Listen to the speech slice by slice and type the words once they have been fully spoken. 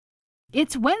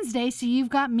It's Wednesday, so you've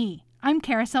got me. I'm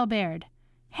Carousel Baird.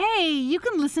 Hey, you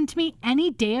can listen to me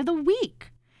any day of the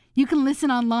week. You can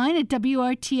listen online at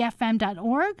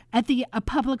WORTFM.org, at the A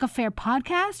Public Affair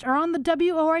podcast, or on the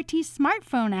WORT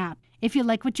smartphone app. If you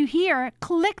like what you hear,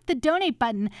 click the donate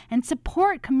button and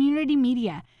support community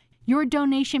media. Your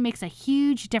donation makes a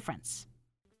huge difference.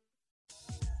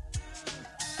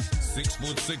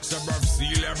 6'6" above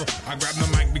sea level. I grab the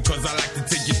mic because I like to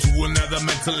take you to another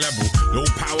mental level. Low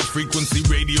power frequency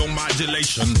radio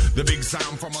modulation. The big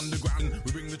sound from underground.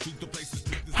 We bring the truth to places.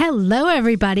 Hello,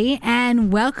 everybody,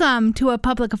 and welcome to A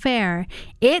Public Affair.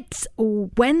 It's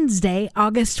Wednesday,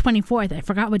 August 24th. I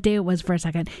forgot what day it was for a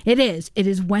second. It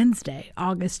is Wednesday,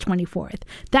 August 24th.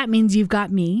 That means you've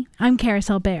got me. I'm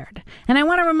Carousel Baird. And I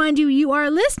want to remind you, you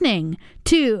are listening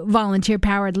to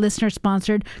volunteer-powered,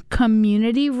 listener-sponsored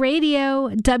community radio,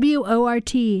 WORT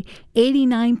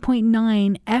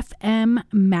 89.9 FM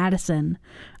Madison.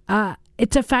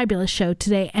 It's a fabulous show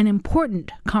today, an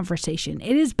important conversation.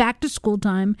 It is back to school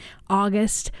time,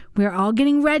 August. We're all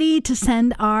getting ready to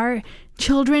send our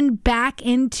children back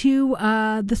into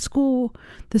the school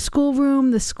room,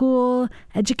 the school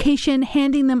education,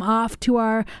 handing them off to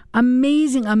our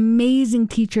amazing, amazing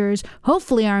teachers,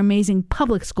 hopefully our amazing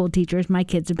public school teachers. My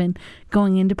kids have been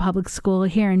going into public school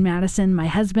here in Madison. My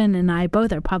husband and I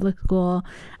both are public school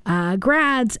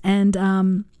grads,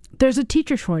 and there's a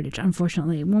teacher shortage,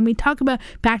 unfortunately. When we talk about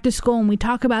back to school and we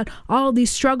talk about all of these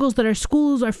struggles that our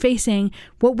schools are facing,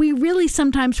 what we really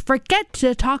sometimes forget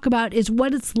to talk about is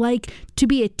what it's like to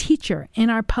be a teacher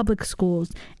in our public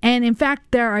schools. And in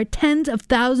fact, there are tens of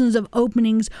thousands of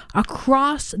openings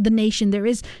across the nation. There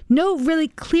is no really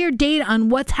clear data on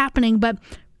what's happening, but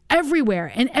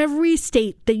everywhere, in every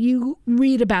state that you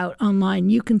read about online,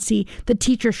 you can see the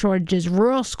teacher shortages.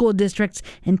 Rural school districts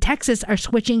in Texas are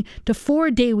switching to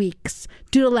 4-day weeks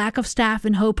due to lack of staff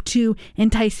and hope to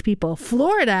entice people.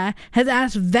 Florida has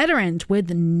asked veterans with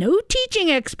no teaching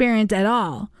experience at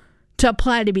all to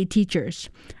apply to be teachers.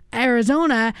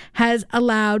 Arizona has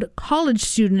allowed college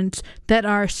students that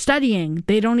are studying.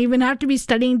 They don't even have to be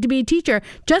studying to be a teacher,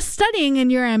 just studying in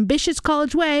your ambitious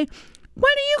college way.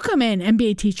 Why don't you come in and be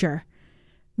a teacher?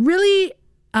 Really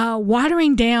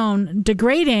watering down,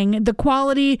 degrading the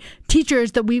quality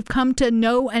teachers that we've come to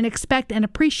know and expect and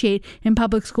appreciate in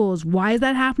public schools. Why is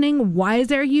that happening? Why is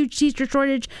there a huge teacher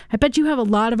shortage? I bet you have a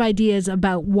lot of ideas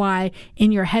about why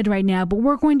in your head right now, but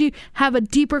we're going to have a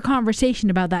deeper conversation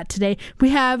about that today.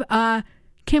 We have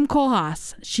Kim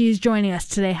Kohlhaas. She's joining us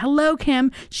today. Hello,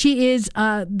 Kim. She is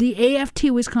the AFT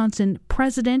Wisconsin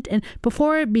president, and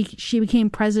before she became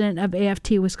president of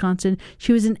AFT Wisconsin,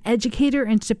 she was an educator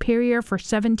in Superior for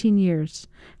 17 years.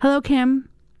 Hello, Kim.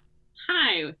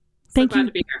 Hi. Thank you. Glad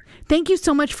to be here. Thank you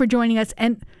so much for joining us.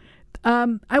 And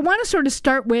I want to sort of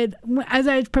start with, as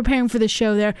I was preparing for the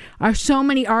show, there are so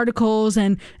many articles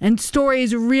and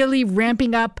stories really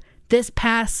ramping up this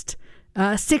past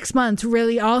 6 months,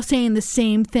 really all saying the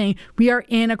same thing. We are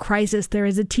in a crisis. There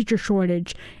is a teacher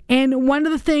shortage. And one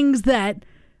of the things that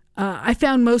I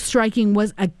found most striking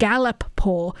was a Gallup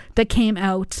poll that came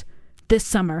out this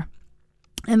summer.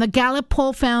 And the Gallup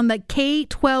poll found that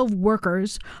K-12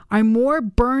 workers are more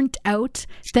burnt out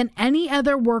than any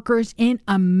other workers in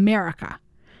America.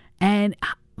 And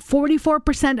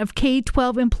 44% of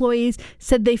K-12 employees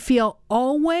said they feel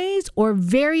always or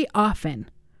very often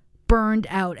burned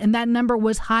out, and that number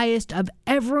was highest of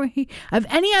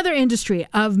any other industry,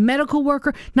 of medical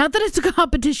worker. Not that it's a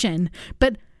competition,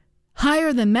 but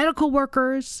higher than medical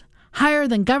workers, higher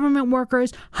than government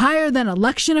workers, higher than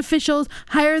election officials,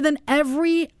 higher than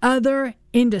every other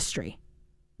industry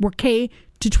were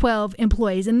K-12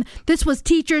 employees. And this was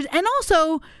teachers and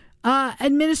also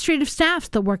administrative staffs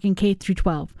that work in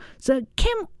K-12. So,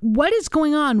 Kim, what is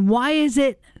going on? Why is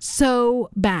it so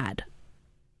bad?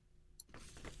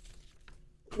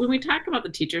 When we talk about the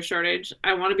teacher shortage,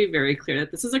 I want to be very clear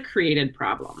that this is a created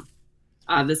problem.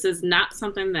 This is not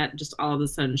something that just all of a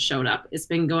sudden showed up. It's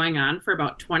been going on for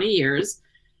about 20 years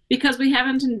because we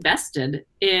haven't invested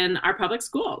in our public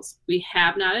schools. We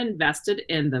have not invested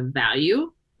in the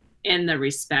value, in the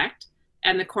respect,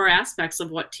 and the core aspects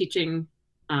of what teaching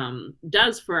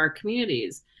does for our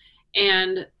communities.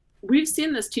 And we've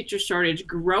seen this teacher shortage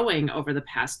growing over the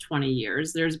past 20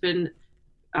 years. There's been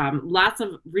lots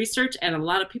of research and a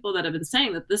lot of people that have been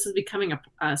saying that this is becoming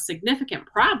a significant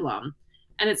problem.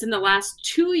 And it's in the last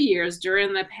 2 years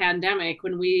during the pandemic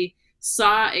when we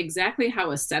saw exactly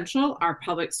how essential our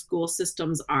public school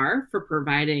systems are for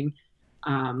providing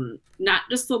not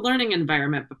just the learning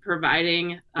environment, but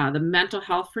providing the mental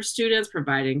health for students,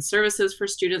 providing services for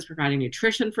students, providing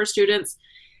nutrition for students.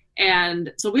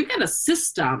 And so we've got a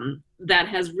system that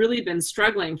has really been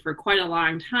struggling for quite a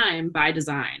long time by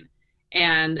design.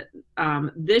 And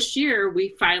this year,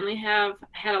 we finally have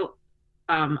had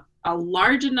a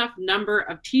large enough number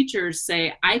of teachers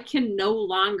say, I can no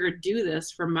longer do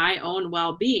this for my own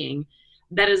well-being,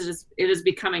 that it is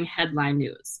becoming headline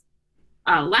news.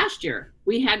 Last year,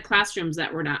 we had classrooms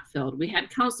that were not filled. We had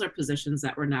counselor positions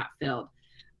that were not filled.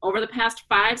 Over the past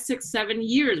 5, 6, 7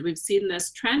 years, we've seen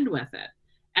this trend with it.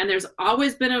 And there's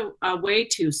always been a way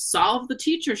to solve the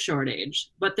teacher shortage,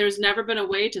 but there's never been a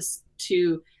way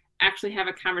to actually have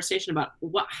a conversation about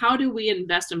how do we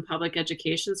invest in public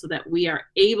education so that we are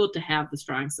able to have the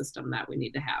strong system that we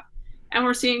need to have. And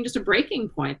we're seeing just a breaking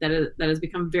point that has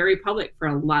become very public for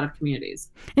a lot of communities.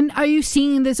 And are you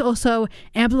seeing this also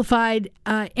amplified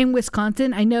in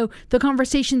Wisconsin? I know the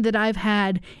conversation that I've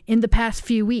had in the past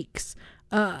few weeks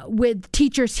with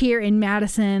teachers here in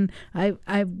Madison.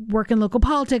 I work in local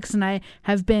politics, and I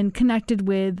have been connected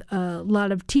with a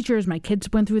lot of teachers. My kids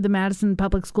went through the Madison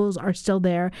public schools, are still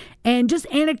there. And just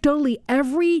anecdotally,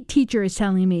 every teacher is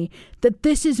telling me that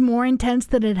this is more intense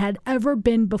than it had ever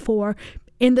been before,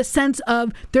 in the sense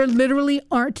of there literally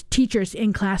aren't teachers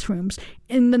in classrooms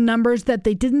in the numbers that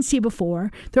they didn't see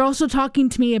before. They're also talking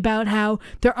to me about how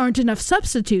there aren't enough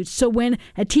substitutes. So when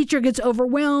a teacher gets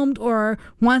overwhelmed or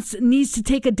needs to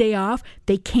take a day off,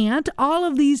 they can't. All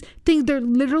of these things, there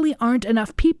literally aren't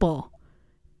enough people.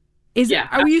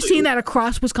 Are you seeing that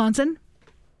across Wisconsin?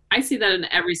 I see that in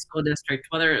every school district,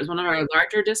 whether it's one of our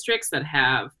larger districts that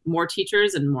have more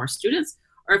teachers and more students,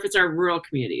 or if it's our rural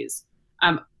communities.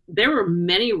 There were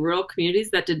many rural communities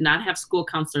that did not have school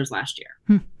counselors last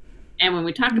year. And when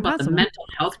we talk about the mental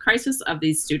health crisis of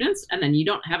these students, and then you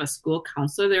don't have a school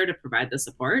counselor there to provide the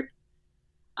support,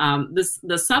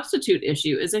 the substitute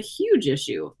issue is a huge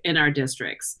issue in our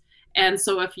districts. And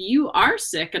so if you are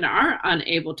sick and are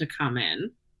unable to come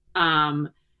in,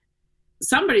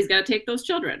 somebody's got to take those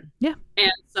children. Yeah.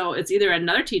 And so it's either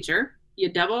another teacher,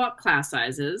 you double up class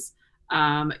sizes,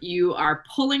 you are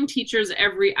pulling teachers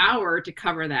every hour to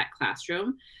cover that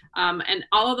classroom. And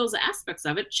all of those aspects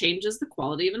of it changes the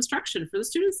quality of instruction for the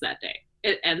students that day.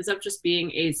 It ends up just being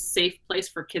a safe place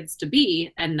for kids to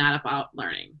be and not about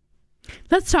learning.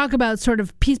 Let's talk about sort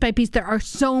of piece by piece. There are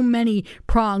so many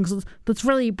prongs. Let's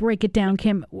really break it down,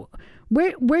 Kim.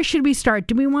 Where should we start?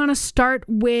 Do we want to start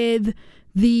with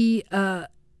the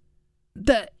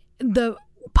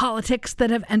politics that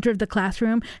have entered the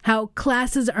classroom, how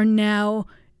classes are now,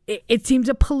 it seems,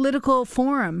 a political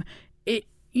forum.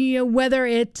 Whether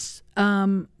it's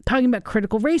talking about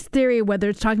critical race theory, whether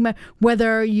it's talking about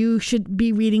whether you should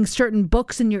be reading certain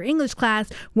books in your English class,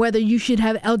 whether you should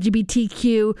have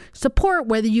LGBTQ support,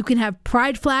 whether you can have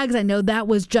pride flags. I know that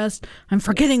was just, I'm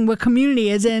forgetting what community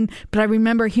is in, but I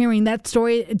remember hearing that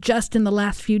story just in the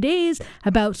last few days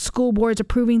about school boards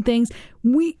approving things.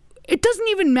 It doesn't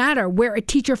even matter where a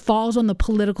teacher falls on the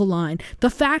political line.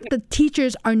 The fact that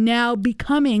teachers are now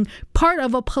becoming part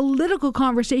of a political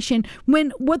conversation when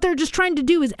what they're just trying to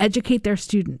do is educate their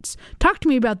students. Talk to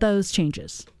me about those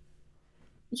changes.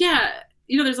 Yeah,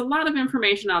 there's a lot of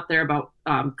information out there about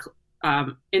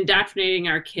indoctrinating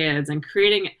our kids and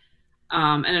creating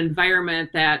an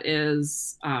environment that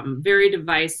is very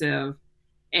divisive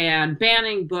and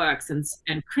banning books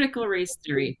and critical race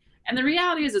theory. And the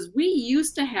reality is we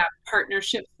used to have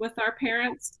partnerships with our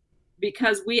parents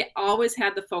because we always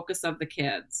had the focus of the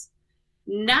kids.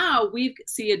 Now we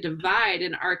see a divide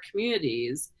in our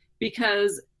communities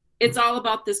because it's all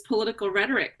about this political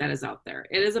rhetoric that is out there.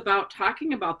 It is about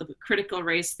talking about the critical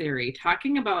race theory,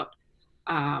 talking about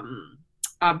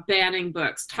banning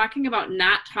books, talking about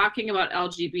not talking about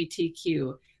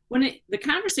LGBTQ. The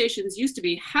conversations used to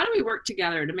be, how do we work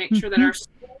together to make sure that our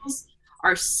schools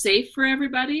are safe for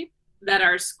everybody, that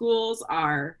our schools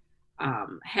are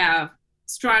have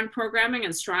strong programming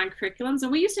and strong curriculums.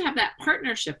 And we used to have that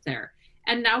partnership there.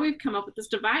 And now we've come up with this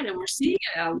divide, and we're seeing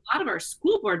it at a lot of our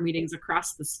school board meetings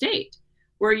across the state,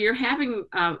 where you're having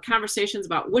conversations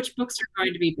about which books are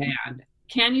going to be banned.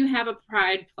 Can you have a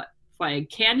pride flag?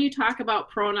 Can you talk about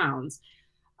pronouns?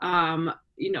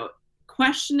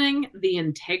 Questioning the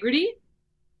integrity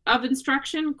of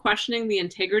instruction, questioning the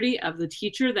integrity of the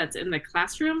teacher that's in the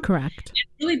classroom. Correct.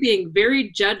 And really being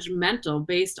very judgmental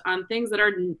based on things that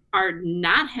are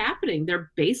not happening.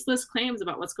 They're baseless claims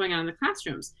about what's going on in the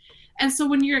classrooms. And so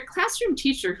when you're a classroom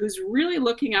teacher who's really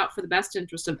looking out for the best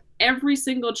interest of every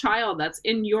single child that's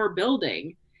in your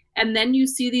building, and then you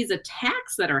see these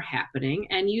attacks that are happening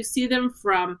and you see them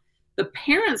from the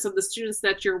parents of the students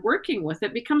that you're working with,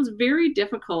 it becomes very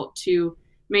difficult to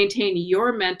maintain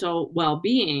your mental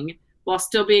well-being while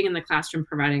still being in the classroom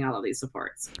providing all of these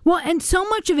supports. Well, and so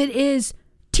much of it is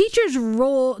teachers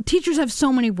have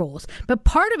so many roles, but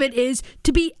part of it is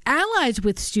to be allies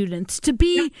with students, to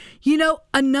be,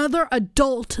 another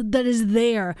adult that is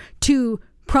there to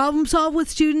problem solve with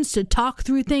students, to talk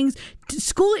through things.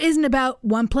 School isn't about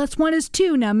 1 + 1 is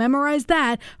 2. Now memorize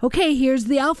that. Okay, here's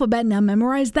the alphabet. Now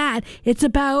memorize that. It's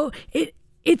about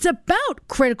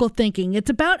critical thinking. It's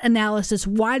about analysis.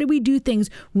 Why do we do things?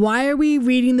 Why are we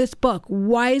reading this book?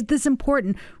 Why is this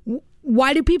important?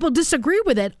 Why do people disagree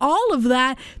with it? All of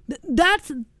that,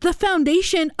 that's the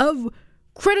foundation of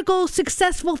critical,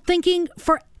 successful thinking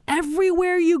for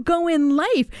everywhere you go in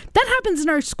life. That happens in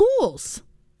our schools.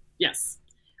 Yes.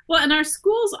 Well, and our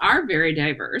schools are very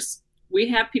diverse. We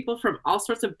have people from all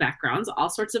sorts of backgrounds, all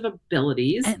sorts of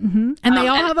abilities. And they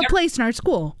all have a place in our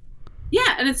school.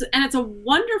 Yeah, and it's a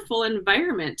wonderful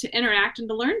environment to interact and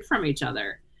to learn from each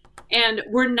other. And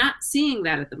we're not seeing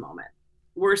that at the moment.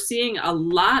 We're seeing a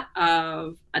lot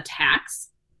of attacks,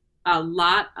 a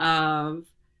lot of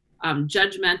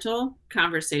judgmental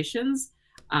conversations.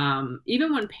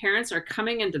 Even when parents are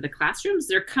coming into the classrooms,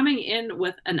 they're coming in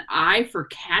with an eye for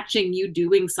catching you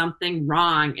doing something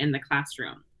wrong in the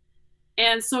classroom.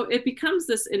 And so it becomes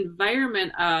this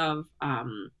environment of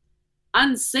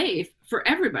unsafe for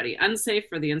everybody, unsafe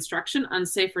for the instruction,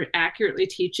 unsafe for accurately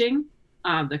teaching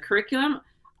the curriculum,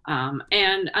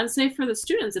 and unsafe for the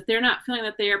students if they're not feeling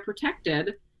that they are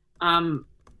protected and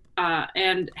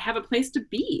have a place to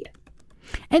be.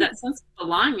 And that sense of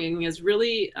belonging is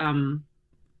really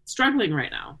struggling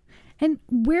right now. And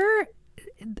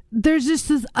there's just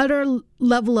this utter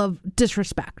level of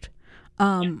disrespect.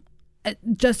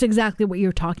 Just exactly what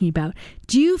you're talking about.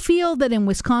 Do you feel that in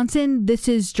Wisconsin, this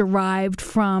is derived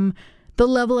from the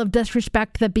level of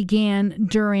disrespect that began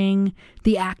during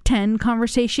the Act 10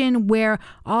 conversation, where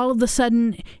all of a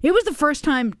sudden, it was the first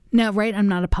time, now, right, I'm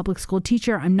not a public school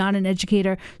teacher, I'm not an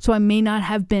educator, so I may not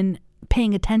have been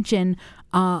paying attention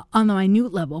on the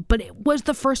minute level, but it was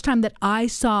the first time that I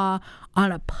saw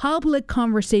on a public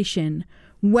conversation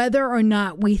whether or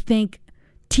not we think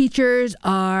teachers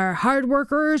are hard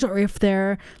workers or if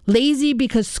they're lazy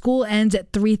because school ends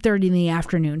at 3:30 in the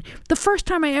afternoon. The first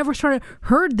time I ever sort of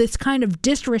heard this kind of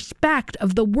disrespect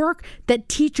of the work that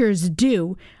teachers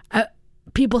do.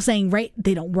 People saying, right,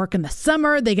 they don't work in the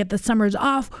summer, they get the summers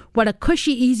off, what a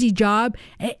cushy, easy job.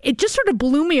 It just sort of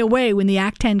blew me away when the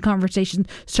Act 10 conversation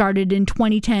started in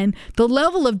 2010. The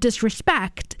level of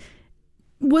disrespect,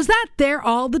 was that there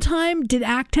all the time? Did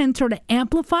Act 10 sort of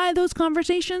amplify those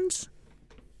conversations?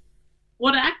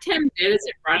 What Act 10 did is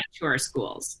it brought it to our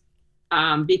schools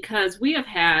because we have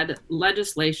had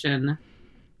legislation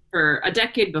for a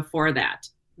decade before that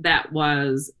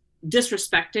was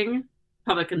disrespecting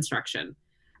public instruction.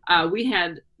 We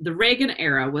had the Reagan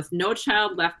era with No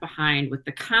Child Left Behind, with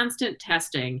the constant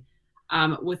testing,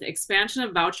 with expansion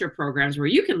of voucher programs where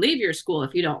you can leave your school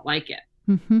if you don't like it.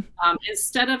 Mm-hmm.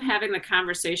 Instead of having the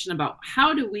conversation about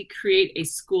how do we create a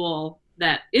school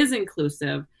that is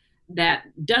inclusive, that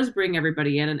does bring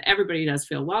everybody in and everybody does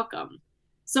feel welcome.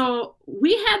 So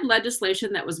we had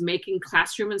legislation that was making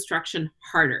classroom instruction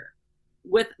harder.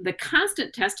 With the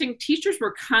constant testing, teachers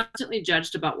were constantly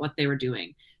judged about what they were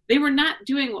doing. They were not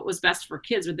doing what was best for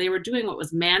kids, or they were doing what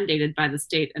was mandated by the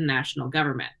state and national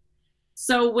government.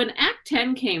 So when Act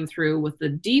 10 came through with the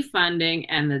defunding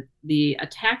and the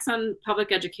attacks on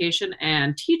public education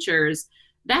and teachers,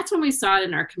 that's when we saw it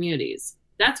in our communities.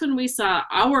 That's when we saw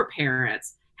our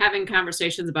parents having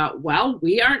conversations about, well,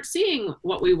 we aren't seeing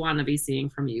what we want to be seeing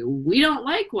from you. We don't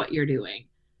like what you're doing.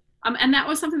 And that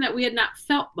was something that we had not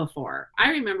felt before. I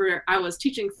remember I was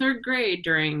teaching third grade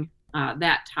during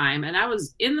that time, and I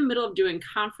was in the middle of doing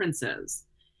conferences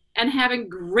and having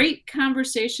great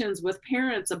conversations with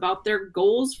parents about their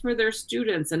goals for their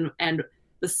students and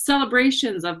the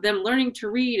celebrations of them learning to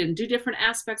read and do different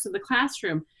aspects of the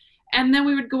classroom. And then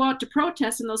we would go out to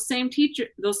protest, and those same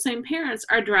parents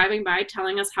are driving by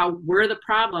telling us how we're the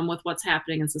problem with what's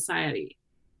happening in society.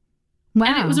 Wow.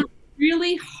 And it was a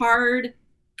really hard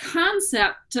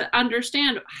concept to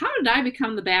understand. How did I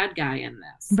become the bad guy in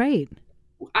this? Right.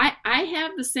 I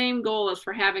have the same goal as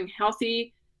for having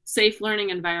healthy, safe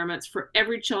learning environments for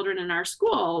every children in our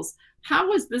schools.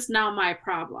 How is this now my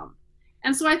problem?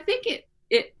 And so I think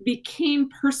it became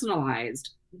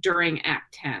personalized during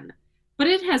Act 10, but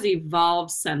it has evolved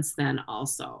since then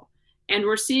also. And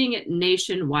we're seeing it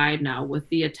nationwide now with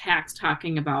the attacks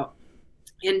talking about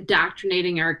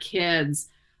indoctrinating our kids,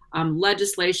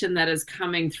 legislation that is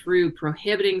coming through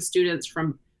prohibiting students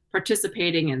from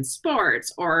participating in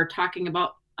sports or talking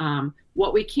about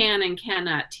what we can and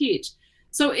cannot teach.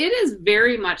 So it is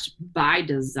very much by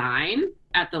design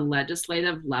at the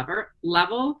legislative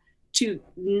level to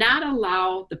not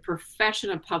allow the profession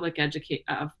of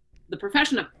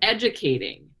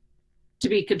educating to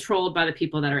be controlled by the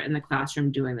people that are in the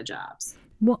classroom doing the jobs.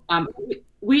 Well,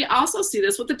 we also see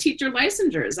this with the teacher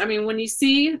licensures. I mean, when you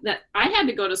see that I had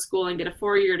to go to school and get a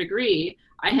 4-year degree,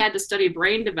 I had to study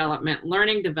brain development,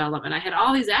 learning development. I had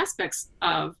all these aspects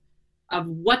of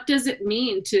what does it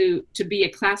mean to be a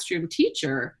classroom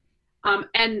teacher.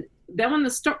 And then when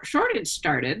the shortage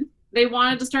started, they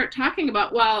wanted to start talking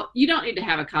about, well, you don't need to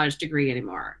have a college degree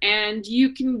anymore, and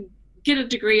you can get a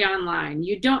degree online.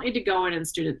 You don't need to go in and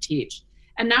student teach.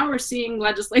 And now we're seeing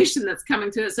legislation that's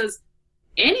coming through that says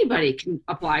anybody can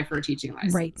apply for a teaching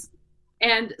license. Right.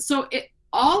 And so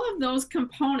all of those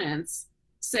components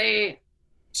say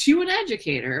to an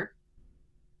educator,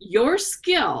 your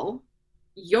skill,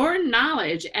 your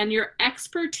knowledge, and your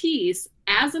expertise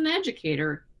as an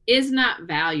educator is not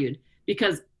valued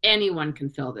because anyone can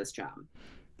fill this job.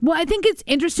 Well, I think it's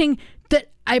interesting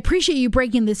that I appreciate you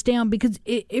breaking this down because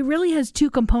it really has two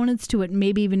components to it,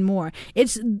 maybe even more.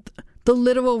 It's the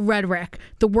literal rhetoric,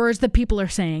 the words that people are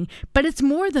saying, but it's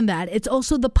more than that. It's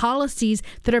also the policies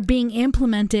that are being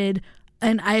implemented,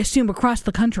 and I assume across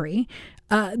the country,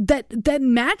 that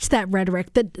match that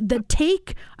rhetoric, that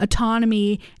take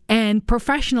autonomy and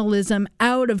professionalism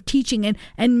out of teaching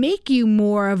and make you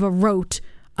more of a rote,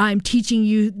 I'm teaching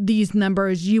you these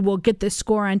numbers, you will get this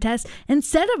score on tests,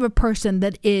 instead of a person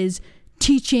that is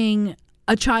teaching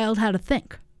a child how to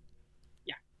think.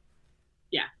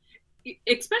 Yeah.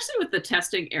 Especially with the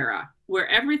testing era, where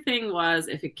everything was,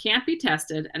 if it can't be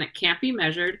tested and it can't be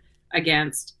measured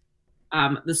against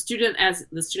the student as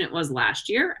the student was last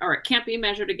year, or it can't be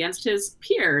measured against his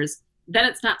peers, then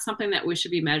it's not something that we should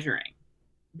be measuring.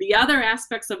 The other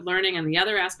aspects of learning and the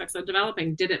other aspects of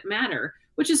developing didn't matter,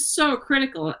 which is so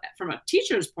critical from a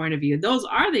teacher's point of view. Those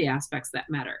are the aspects that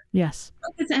matter. Yes.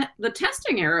 The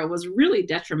testing era was really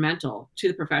detrimental to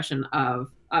the profession of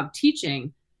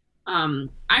teaching.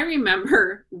 I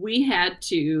remember we had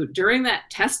to, during that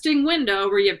testing window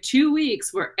where you have 2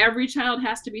 weeks where every child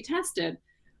has to be tested,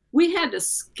 we had to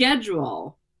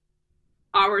schedule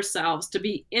ourselves to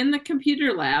be in the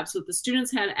computer lab so that the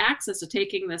students had access to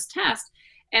taking this test.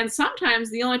 And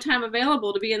sometimes the only time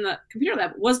available to be in the computer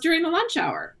lab was during the lunch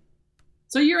hour.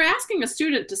 So you're asking a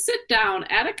student to sit down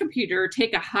at a computer,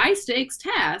 take a high stakes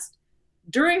test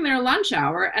during their lunch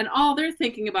hour, and all they're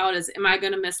thinking about is, am I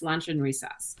going to miss lunch and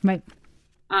recess? Right.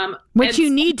 Which you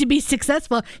need to be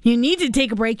successful. You need to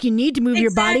take a break. You need to move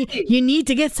your body. You need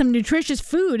to get some nutritious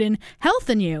food and health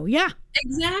in you. Yeah.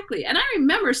 Exactly. And I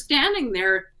remember standing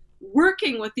there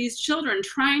working with these children,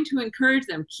 trying to encourage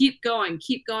them, keep going,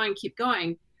 keep going, keep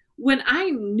going, when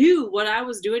I knew what I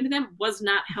was doing to them was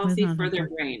not healthy for their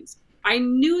brains. I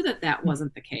knew that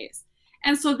wasn't the case.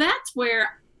 And so that's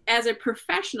where, as a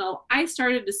professional, I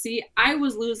started to see I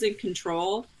was losing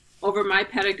control over my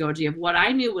pedagogy of what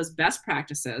I knew was best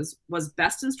practices, was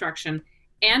best instruction,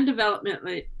 and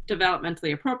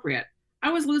developmentally appropriate.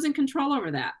 I was losing control over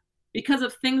that because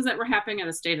of things that were happening at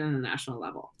a state and a national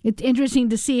level. It's interesting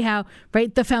to see how,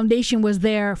 right, the foundation was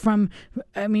there from,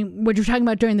 I mean, what you're talking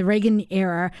about during the Reagan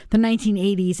era, the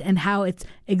 1980s, and how it's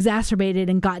exacerbated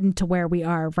and gotten to where we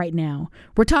are right now.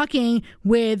 We're talking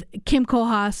with Kim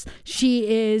Kohlhaas. She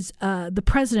is the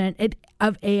president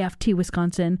of AFT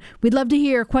Wisconsin. We'd love to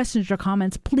hear your questions or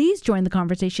comments. Please join the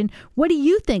conversation. What do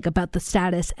you think about the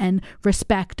status and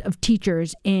respect of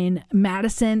teachers in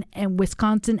Madison and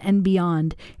Wisconsin and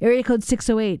beyond? Area code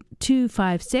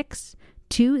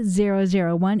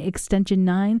 608-256-2001, extension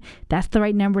 9. That's the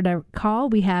right number to call.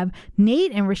 We have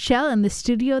Nate and Rochelle in the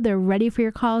studio. They're ready for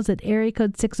your calls at area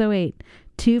code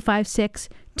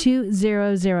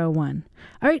 608-256-2001.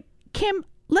 All right, Kim,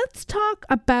 let's talk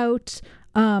about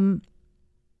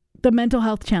the mental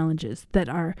health challenges that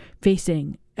are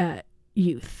facing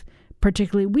youth.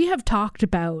 Particularly, we have talked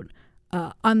about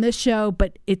on this show,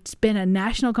 but it's been a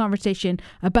national conversation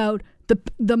about the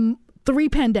 3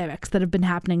 pandemics that have been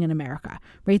happening in America,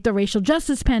 right? The racial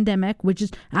justice pandemic, which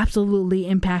is absolutely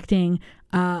impacting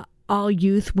all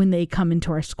youth when they come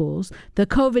into our schools. The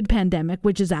COVID pandemic,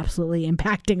 which is absolutely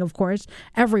impacting, of course,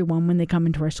 everyone when they come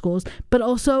into our schools, but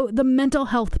also the mental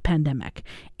health pandemic.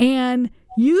 And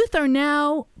youth are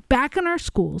now back in our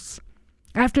schools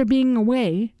after being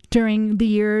away during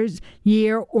the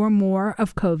year or more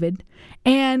of COVID.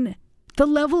 And the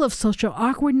level of social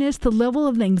awkwardness, the level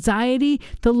of anxiety,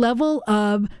 the level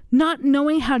of not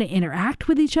knowing how to interact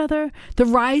with each other, the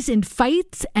rise in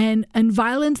fights and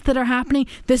violence that are happening.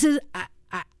 This is,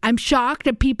 I'm shocked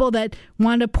at people that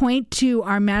want to point to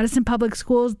our Madison Public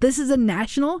Schools. This is a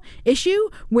national issue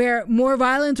where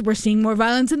we're seeing more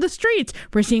violence in the streets.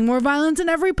 We're seeing more violence in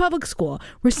every public school.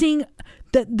 We're seeing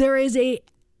that there is a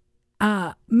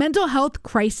mental health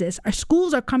crisis. Our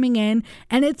schools are coming in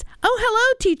and it's, oh,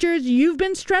 hello, teachers. You've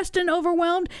been stressed and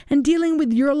overwhelmed and dealing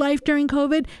with your life during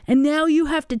COVID. And now you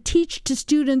have to teach to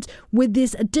students with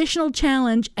this additional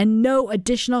challenge and no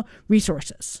additional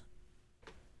resources.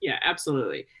 Yeah,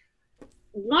 absolutely.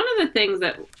 One of the things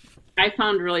that I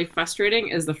found really frustrating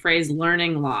is the phrase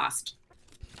learning lost.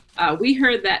 We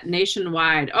heard that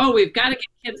nationwide, oh, we've got to get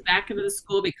kids back into the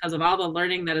school because of all the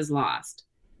learning that is lost.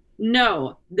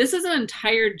 No, this is an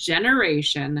entire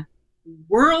generation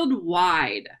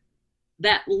worldwide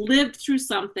that lived through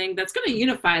something that's going to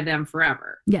unify them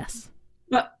forever. Yes.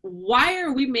 But why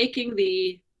are we making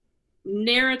the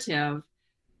narrative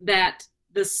that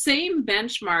the same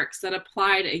benchmarks that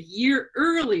applied a year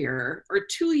earlier or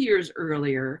 2 years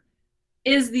earlier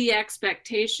is the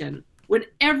expectation when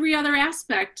every other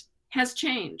aspect has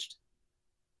changed?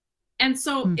 And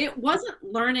so it wasn't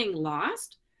learning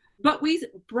lost, but we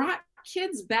brought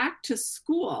kids back to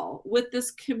school with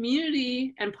this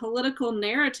community and political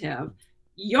narrative.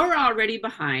 You're already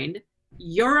behind.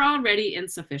 You're already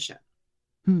insufficient.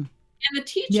 And the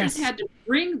teachers had to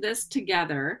bring this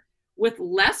together with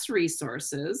less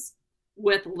resources,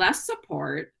 with less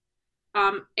support,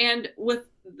 and with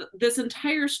this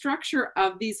entire structure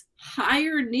of these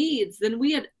higher needs than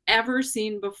we had ever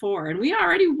seen before. And we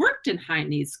already worked in high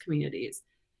needs communities.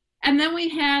 And then we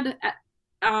had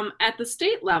at the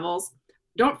state levels,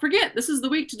 don't forget, this is the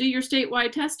week to do your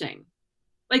statewide testing.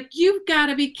 Like, you've got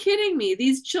to be kidding me.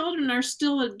 These children are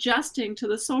still adjusting to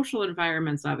the social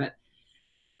environments of it.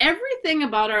 Everything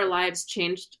about our lives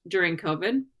changed during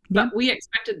COVID, but we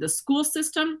expected the school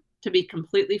system to be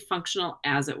completely functional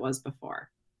as it was before.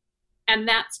 And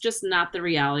that's just not the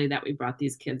reality that we brought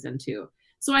these kids into.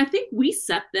 So I think we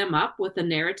set them up with a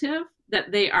narrative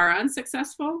that they are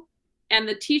unsuccessful. And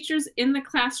the teachers in the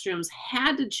classrooms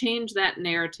had to change that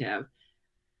narrative,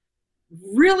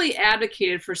 really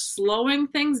advocated for slowing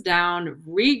things down,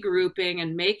 regrouping,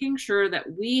 and making sure that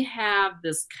we have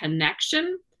this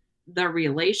connection, the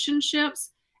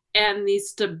relationships, and the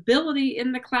stability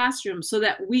in the classroom so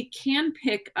that we can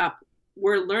pick up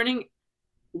where learning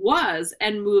was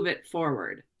and move it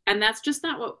forward. And that's just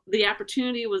not what the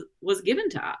opportunity was given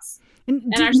to us.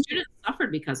 And our students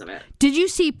suffered because of it. Did you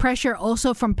see pressure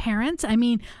also from parents? I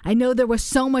mean, I know there was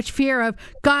so much fear of,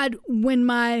 God, when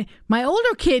my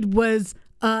older kid was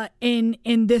in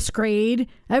this grade,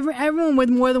 everyone with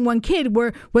more than one kid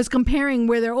was comparing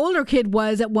where their older kid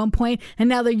was at one point, and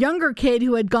now the younger kid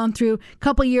who had gone through a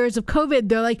couple years of COVID,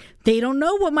 they're like, they don't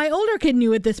know what my older kid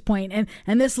knew at this point.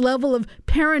 And this level of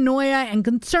paranoia and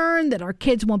concern that our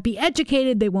kids won't be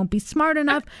educated, they won't be smart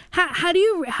enough.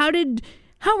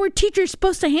 How were teachers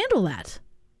supposed to handle that?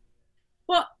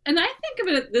 Well, and I think of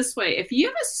it this way. If you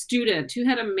have a student who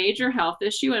had a major health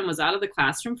issue and was out of the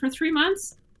classroom for 3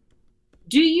 months,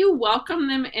 do you welcome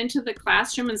them into the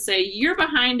classroom and say, you're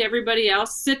behind everybody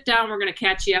else, sit down, we're going to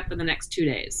catch you up in the next 2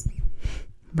 days?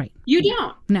 Right. You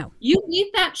don't. No. You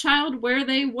meet that child where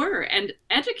they were. And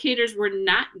educators were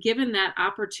not given that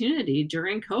opportunity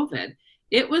during COVID.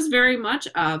 It was very much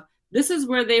of, this is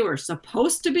where they were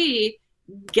supposed to be,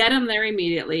 get them there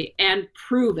immediately and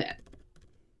prove it.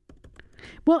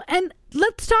 Well, and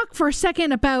let's talk for a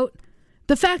second about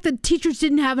the fact that teachers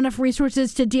didn't have enough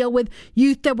resources to deal with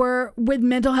youth that were with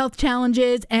mental health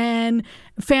challenges and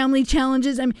family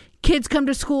challenges. I mean, kids come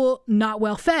to school not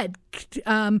well fed.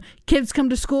 Kids come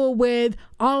to school with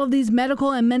all of these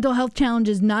medical and mental health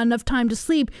challenges, not enough time to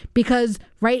sleep because,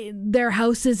 right, their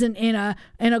house isn't in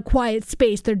a quiet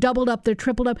space. They're doubled up, they're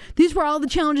tripled up. These were all the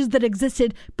challenges that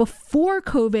existed before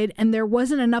COVID, and there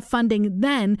wasn't enough funding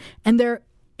then, and there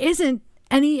isn't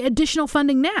any additional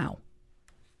funding now.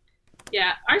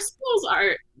 Yeah, our schools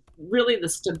are really the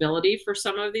stability for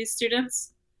some of these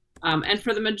students. And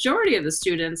for the majority of the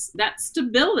students, that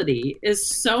stability is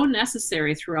so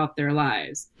necessary throughout their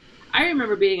lives. I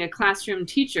remember being a classroom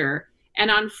teacher,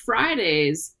 and on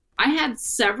Fridays, I had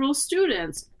several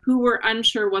students who were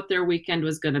unsure what their weekend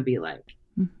was going to be like.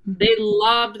 Mm-hmm. They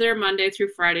loved their Monday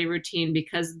through Friday routine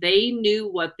because they knew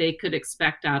what they could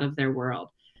expect out of their world.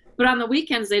 But on the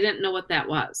weekends, they didn't know what that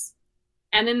was.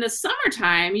 And in the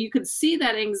summertime, you could see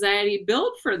that anxiety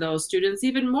build for those students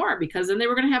even more because then they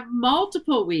were going to have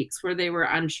multiple weeks where they were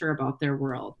unsure about their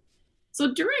world.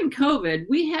 So during COVID,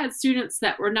 we had students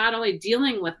that were not only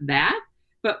dealing with that,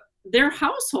 but their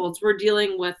households were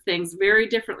dealing with things very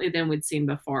differently than we'd seen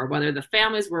before, whether the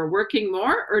families were working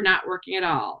more or not working at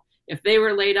all. if they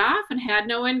were laid off and had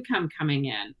no income coming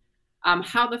in,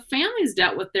 how the families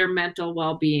dealt with their mental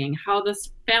well-being, how the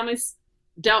families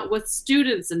dealt with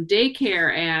students and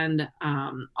daycare and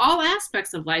all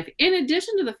aspects of life, in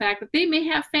addition to the fact that they may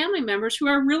have family members who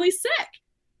are really sick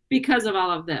because of all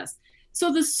of this.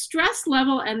 So the stress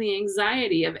level and the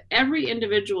anxiety of every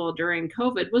individual during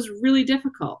COVID was really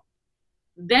difficult.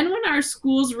 Then when our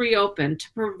schools reopened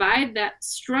to provide that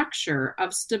structure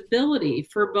of stability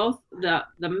for both the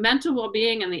mental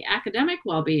well-being and the academic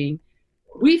well-being,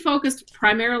 we focused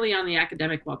primarily on the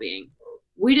academic well-being.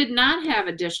 We did not have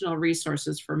additional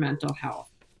resources for mental health.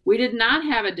 We did not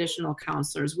have additional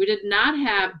counselors. We did not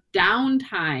have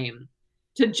downtime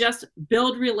to just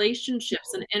build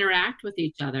relationships and interact with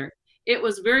each other. It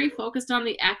was very focused on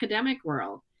the academic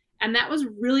world. And that was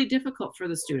really difficult for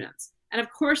the students. And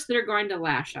of course, they're going to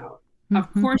lash out.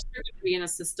 Of course, they're going to be in a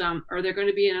system, or they're going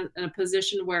to be in a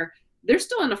position where they're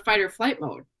still in a fight or flight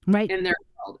mode in their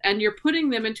world. And you're putting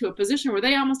them into a position where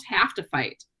they almost have to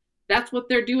fight. That's what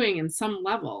they're doing in some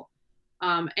level.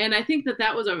 And I think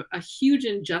that was a huge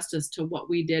injustice to what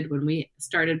we did when we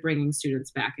started bringing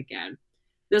students back again.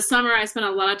 This summer, I spent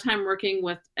a lot of time working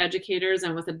with educators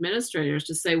and with administrators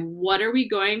to say, what are we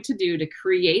going to do to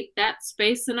create that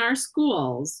space in our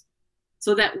schools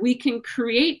so that we can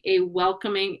create a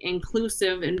welcoming,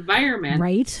 inclusive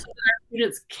environment so that our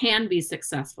students can be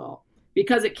successful?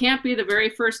 Because it can't be the very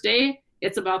first day.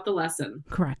 It's about the lesson.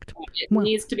 Correct. It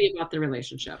needs to be about the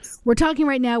relationships. We're talking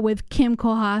right now with Kim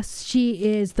Koolhaas. She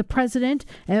is the president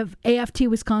of AFT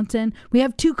Wisconsin. We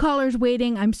have 2 callers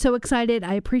waiting. I'm so excited.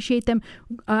 I appreciate them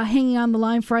hanging on the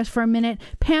line for us for a minute.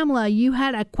 Pamela, you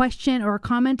had a question or a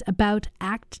comment about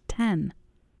Act 10.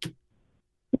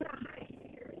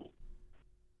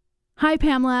 Hi,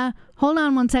 Pamela. Hold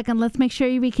on one second. Let's make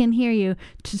sure we can hear you.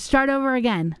 To start over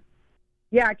again.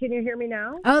 Yeah, can you hear me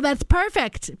now? Oh, that's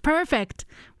perfect. Perfect.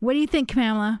 What do you think,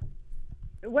 Pamela?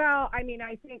 Well, I mean,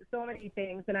 I think so many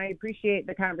things, and I appreciate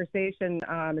the conversation.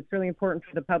 It's really important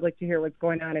for the public to hear what's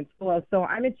going on in school. So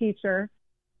I'm a teacher.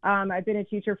 I've been a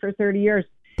teacher for 30 years.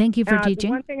 Thank you for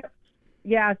teaching.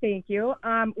 Yeah, thank you.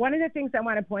 One of the things I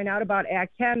want to point out about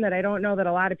Act 10 that I don't know that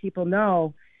a lot of people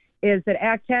know is that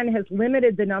Act 10 has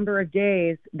limited the number of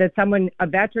days that a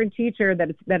veteran teacher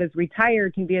that is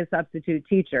retired, can be a substitute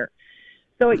teacher.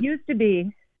 So it used to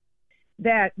be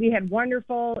that we had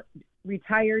wonderful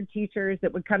retired teachers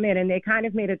that would come in, and they kind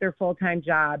of made it their full-time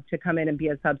job to come in and be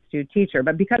a substitute teacher.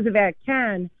 But because of Act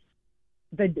 10,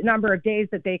 the number of days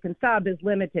that they can sub is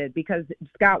limited, because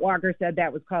Scott Walker said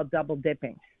that was called double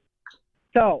dipping.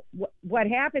 So what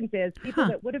happens is people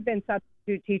that would have been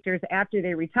substitute teachers after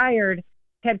they retired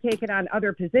have taken on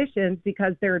other positions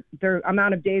because their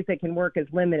amount of days they can work is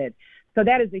limited. So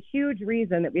that is a huge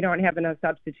reason that we don't have enough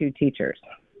substitute teachers.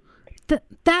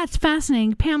 That's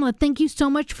fascinating. Pamela, thank you so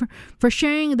much for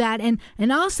sharing that. And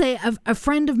I'll say a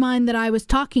friend of mine that I was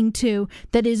talking to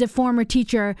that is a former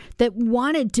teacher that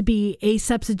wanted to be a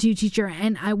substitute teacher,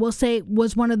 and I will say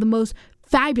was one of the most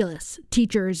fabulous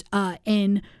teachers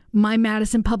in my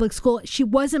Madison Public School. She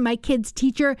wasn't my kid's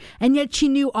teacher, and yet she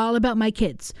knew all about my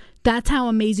kids. That's how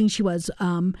amazing she was.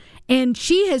 And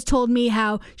she has told me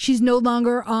how she's no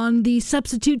longer on the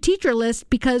substitute teacher list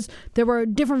because there were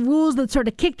different rules that sort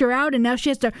of kicked her out, and now she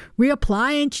has to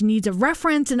reapply, and she needs a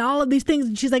reference and all of these things.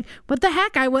 And she's like, what the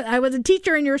heck? I was a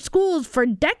teacher in your schools for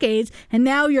decades, and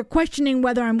now you're questioning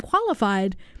whether I'm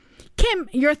qualified. Kim,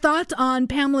 your thoughts on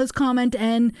Pamela's comment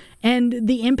and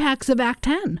the impacts of Act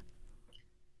 10?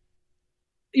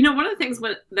 You know, one of the things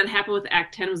that happened with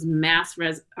Act 10 was mass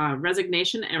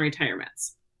resignation and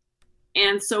retirements.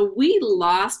 And so we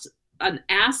lost an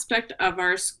aspect of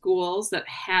our schools that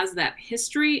has that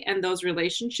history and those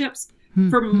relationships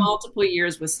for multiple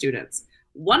years with students.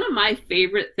 One of my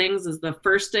favorite things is the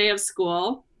first day of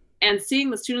school and seeing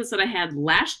the students that I had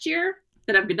last year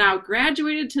that have now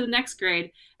graduated to the next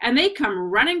grade, and they come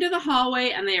running to the hallway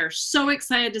and they are so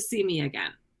excited to see me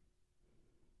again.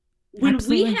 When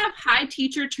we have high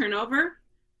teacher turnover,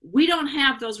 we don't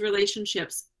have those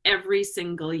relationships every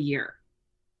single year.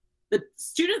 The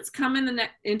students come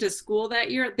into school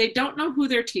that year, they don't know who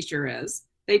their teacher is.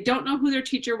 They don't know who their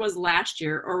teacher was last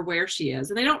year or where she is,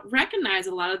 and they don't recognize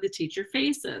a lot of the teacher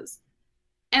faces.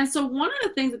 And so one of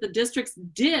the things that the districts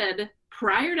did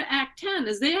prior to Act 10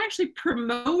 is they actually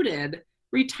promoted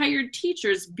retired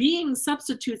teachers being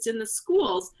substitutes in the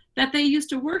schools that they used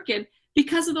to work in,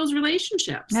 because of those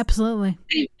relationships. Absolutely.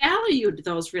 They valued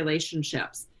those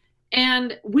relationships.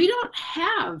 And we don't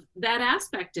have that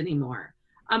aspect anymore.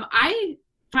 I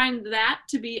find that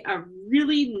to be a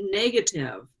really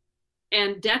negative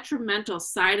and detrimental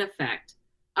side effect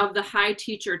of the high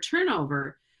teacher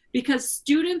turnover, because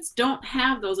students don't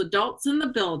have those adults in the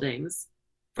buildings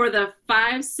for the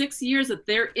 5-6 years that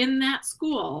they're in that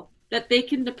school that they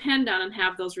can depend on and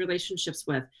have those relationships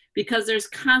with, because there's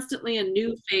constantly a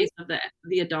new phase of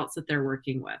the adults that they're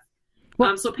working with.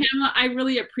 So Pamela, I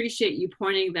really appreciate you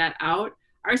pointing that out.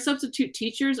 Our substitute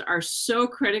teachers are so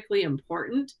critically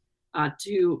important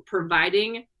to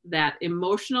providing that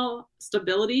emotional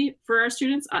stability for our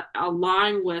students,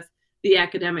 along with the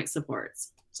academic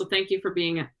supports. So thank you for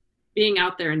being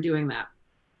out there and doing that.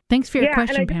 Thanks for your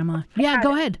question, Pamela. Yeah,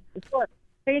 go ahead. Sure.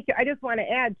 Thank you. I just want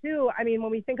to add too, I mean,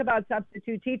 when we think about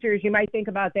substitute teachers, you might think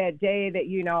about that day that,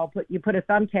 you put a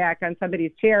thumbtack on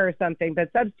somebody's chair or something,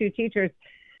 but substitute teachers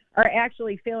are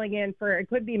actually filling in for, it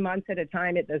could be months at a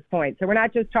time at this point. So we're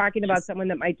not just talking about someone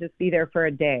that might just be there for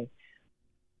a day.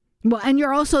 Well, and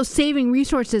you're also saving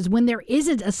resources when there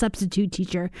isn't a substitute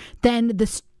teacher. Then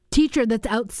the teacher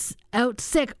that's out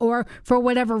sick or for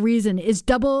whatever reason is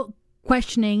double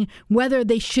questioning whether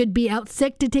they should be out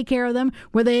sick to take care of them,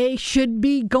 whether they should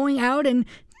be going out and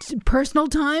personal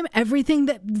time,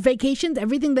 vacations,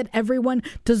 everything that everyone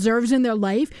deserves in their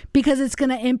life, because it's going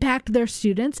to impact their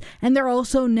students. And they're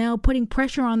also now putting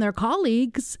pressure on their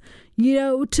colleagues,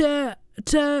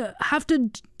 to have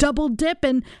to double dip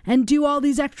and do all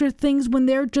these extra things when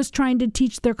they're just trying to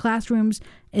teach their classrooms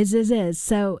is.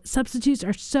 So substitutes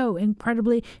are so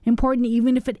incredibly important,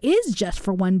 even if it is just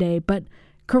for one day. But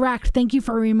correct. Thank you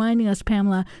for reminding us,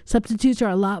 Pamela. Substitutes are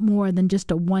a lot more than just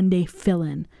a one-day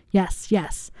fill-in.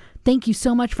 Yes. Thank you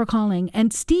so much for calling.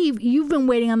 And Steve, you've been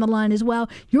waiting on the line as well.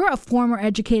 You're a former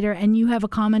educator, and you have a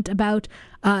comment about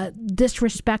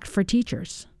disrespect for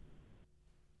teachers.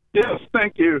 Yes,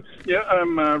 thank you. Yeah,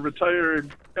 I'm a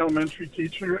retired elementary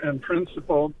teacher and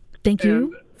principal. Thank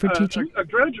you for teaching. A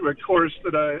graduate course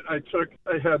that I took,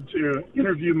 I had to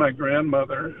interview my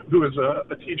grandmother, who was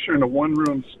a teacher in a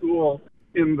one-room school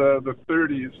in the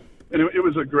 30s. And it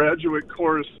was a graduate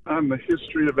course on the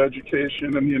history of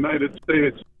education in the United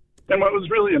States. And what was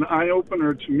really an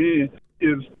eye-opener to me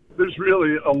is there's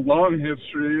really a long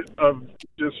history of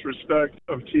disrespect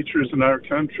of teachers in our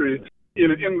country.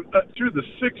 Through the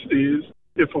 60s,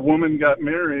 if a woman got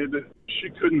married, she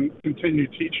couldn't continue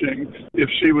teaching. If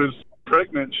she was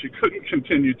pregnant, she couldn't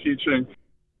continue teaching.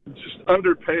 Just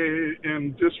underpay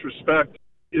and disrespect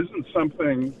isn't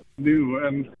something new.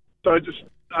 And so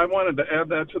I wanted to add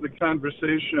that to the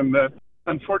conversation, that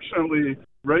unfortunately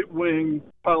right-wing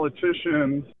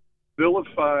politicians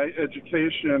vilify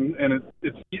education, and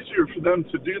it's easier for them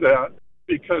to do that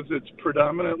because it's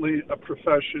predominantly a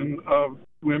profession of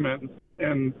women,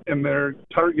 and they're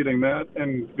targeting that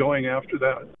and going after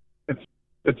that.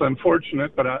 It's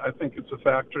unfortunate, but I think it's a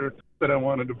factor that I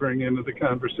wanted to bring into the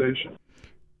conversation.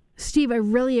 Steve, I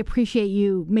really appreciate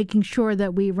you making sure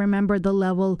that we remember the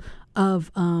level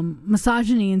of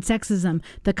misogyny and sexism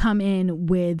that come in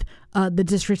with the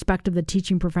disrespect of the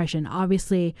teaching profession.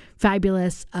 Obviously,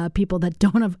 fabulous people that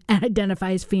don't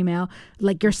identify as female,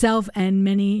 like yourself and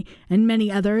many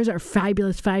others, are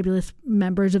fabulous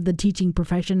members of the teaching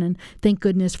profession, and thank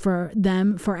goodness for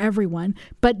them, for everyone.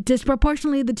 But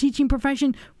disproportionately, the teaching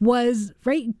profession was,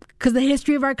 right, because the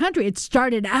history of our country, it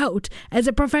started out as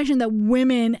a profession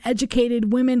that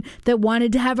educated women that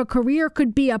wanted to have a career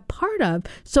could be a part of.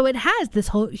 So it has this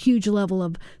whole huge level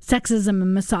of sexism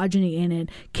and misogyny in it.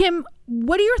 Kim,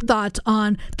 what are your thoughts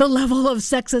on the level of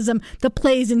sexism that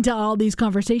plays into all these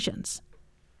conversations?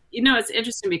 It's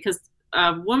interesting because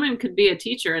a woman could be a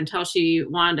teacher until she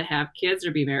wanted to have kids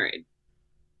or be married.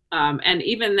 And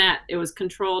even that, it was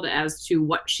controlled as to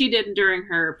what she did during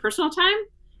her personal time.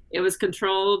 It was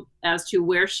controlled as to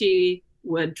where she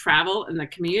would travel in the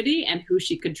community and who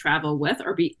she could travel with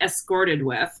or be escorted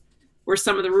with were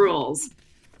some of the rules.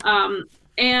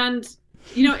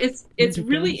 It's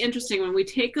really interesting when we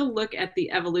take a look at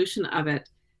the evolution of it.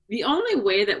 The only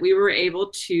way that we were able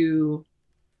to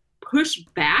push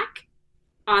back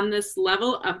on this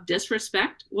level of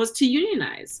disrespect was to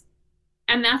unionize.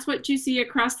 And that's what you see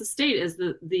across the state is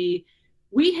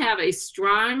we have a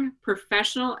strong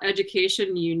professional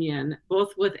education union,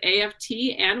 both with AFT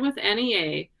and with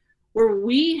NEA, where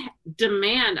we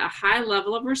demand a high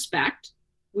level of respect.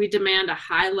 We demand a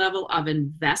high level of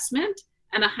investment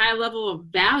and a high level of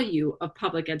value of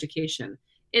public education.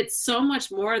 It's so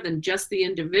much more than just the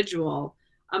individual,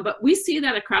 but we see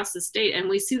that across the state, and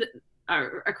we see that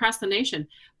across the nation.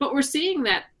 But we're seeing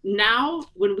that now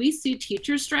when we see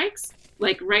teacher strikes,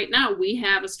 like right now we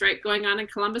have a strike going on in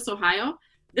Columbus, Ohio.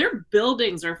 Their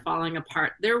buildings are falling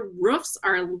apart. Their roofs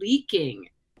are leaking.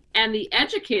 And the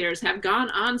educators have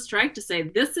gone on strike to say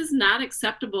this is not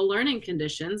acceptable learning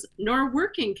conditions nor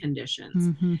working conditions.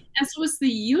 Mm-hmm. And so it's the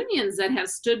unions that have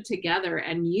stood together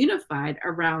and unified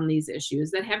around these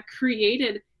issues that have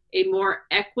created a more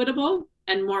equitable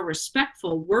and more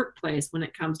respectful workplace when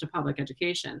it comes to public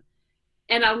education.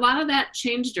 And a lot of that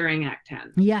changed during Act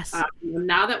 10. Yes.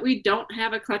 Now that we don't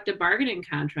have a collective bargaining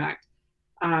contract,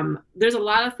 there's a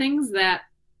lot of things that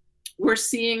we're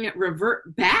seeing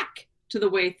revert back to the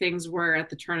way things were at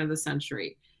the turn of the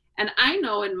century. And I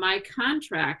know in my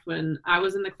contract, when I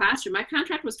was in the classroom, my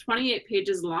contract was 28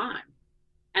 pages long.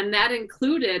 And that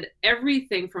included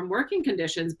everything from working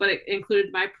conditions, but it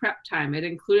included my prep time. It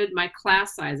included my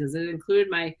class sizes. It included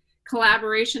my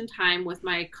collaboration time with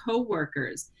my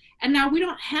coworkers. And now we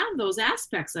don't have those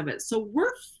aspects of it. So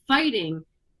we're fighting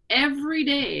every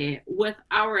day with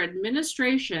our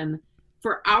administration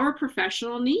for our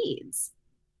professional needs.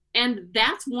 And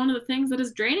that's one of the things that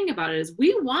is draining about it is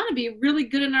we want to be really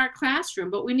good in our classroom,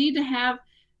 but we need to have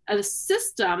a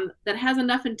system that has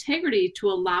enough integrity to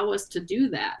allow us to do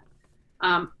that.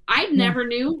 I never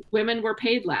knew women were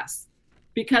paid less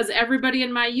because everybody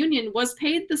in my union was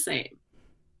paid the same.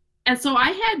 And so I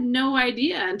had no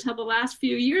idea until the last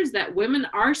few years that women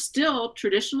are still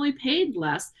traditionally paid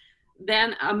less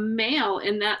than a male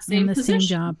in that same position. Same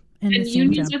job. And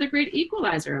unions are the great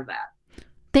equalizer of that.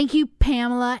 Thank you,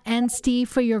 Pamela and Steve,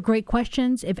 for your great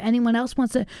questions. If anyone else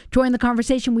wants to join the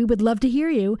conversation, we would love to hear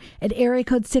you at area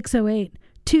code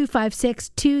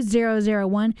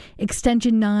 608-256-2001,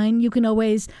 extension 9. You can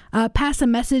always pass a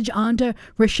message on to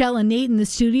Rochelle and Nate in the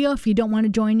studio if you don't want to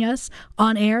join us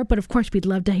on air. But, of course, we'd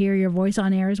love to hear your voice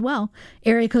on air as well.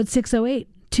 Area code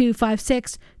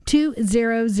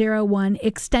 608-256-2001,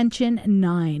 extension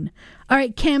 9. All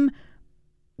right, Kim.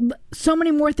 So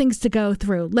many more things to go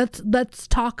through. Let's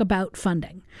talk about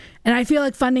funding. And I feel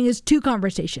like funding is two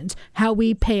conversations, how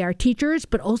we pay our teachers,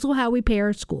 but also how we pay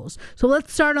our schools. So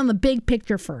let's start on the big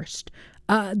picture first.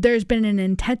 There's been an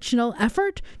intentional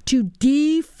effort to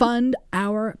defund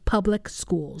our public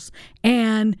schools.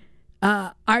 And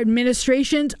our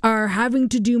administrations are having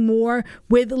to do more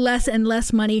with less and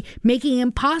less money, making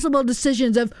impossible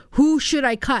decisions of who should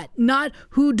I cut, not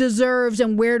who deserves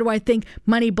and where do I think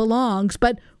money belongs,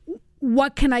 but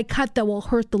what can I cut that will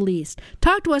hurt the least?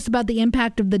 Talk to us about the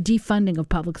impact of the defunding of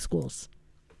public schools.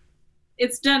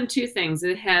 It's done two things.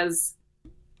 It has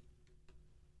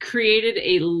created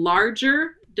a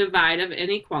larger divide of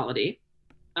inequality.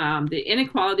 The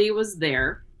inequality was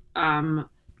there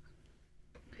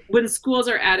when schools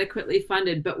are adequately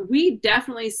funded, but we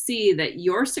definitely see that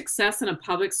your success in a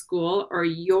public school or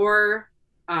your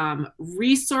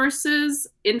resources,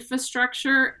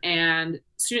 infrastructure, and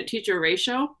student-teacher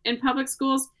ratio in public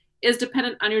schools is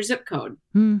dependent on your zip code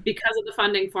because of the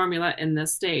funding formula in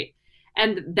this state.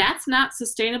 And that's not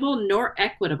sustainable nor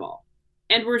equitable.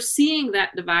 And we're seeing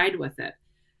that divide with it.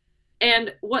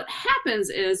 And what happens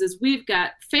is we've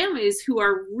got families who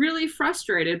are really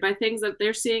frustrated by things that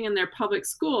they're seeing in their public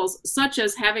schools, such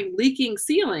as having leaking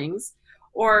ceilings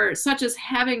or such as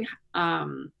having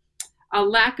a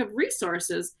lack of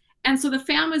resources. And so the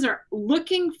families are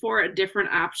looking for a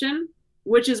different option,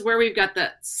 which is where we've got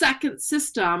the second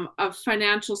system of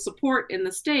financial support in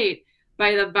the state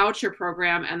by the voucher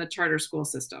program and the charter school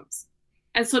systems.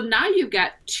 And so now you've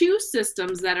got two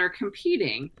systems that are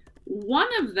competing. One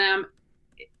of them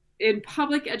in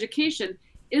public education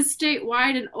is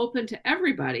statewide and open to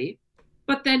everybody,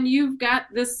 but then you've got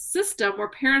this system where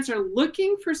parents are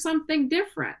looking for something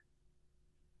different.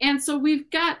 And so we've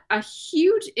got a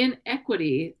huge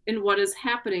inequity in what is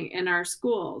happening in our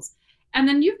schools. And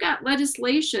then you've got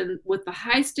legislation with the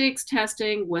high stakes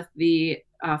testing, with the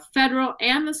federal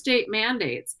and the state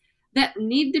mandates that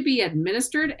need to be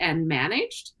administered and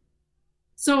managed.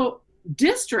 So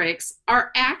districts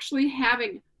are actually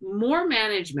having more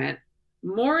management,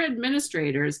 more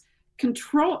administrators,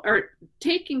 control or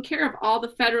taking care of all the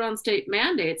federal and state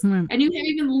mandates. And you have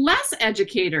even less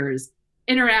educators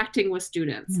interacting with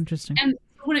students. Interesting. And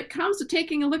when it comes to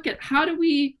taking a look at how do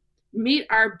we meet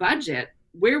our budget,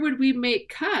 where would we make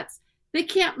cuts? They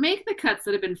can't make the cuts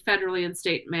that have been federally and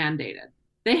state mandated.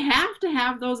 They have to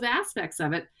have those aspects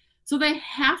of it. So they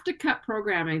have to cut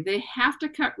programming. They have to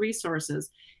cut resources.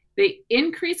 They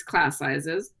increase class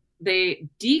sizes. They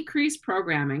decrease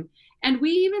programming. And we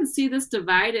even see this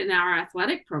divide in our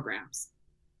athletic programs.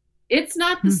 It's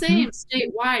not the same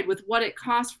statewide with what it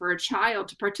costs for a child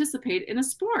to participate in a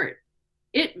sport.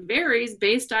 It varies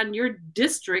based on your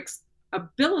district's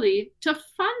ability to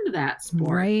fund that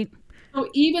sport. Right. So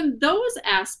even those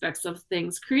aspects of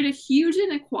things create a huge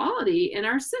inequality in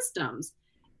our systems.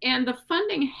 And the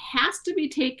funding has to be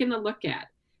taken a look at.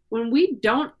 when we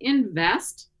don't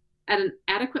invest at an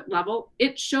adequate level,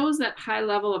 it shows that high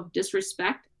level of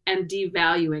disrespect and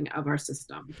devaluing of our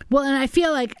system. Well, and I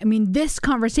feel like, this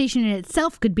conversation in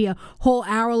itself could be a whole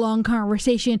hour-long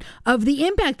conversation of the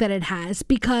impact that it has,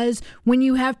 because when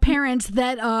you have parents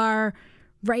that are,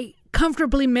 right,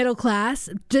 comfortably middle class,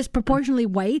 disproportionately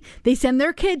white, they send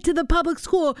their kid to the public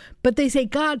school, but they say,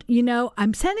 God,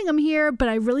 I'm sending them here, but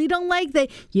I really don't like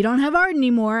that you don't have art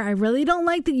anymore. I really don't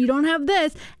like that you don't have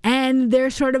this. And they're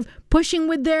sort of pushing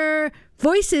with their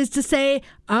voices to say,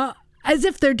 as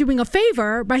if they're doing a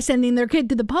favor by sending their kid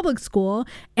to the public school,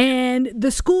 and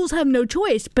the schools have no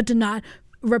choice but to not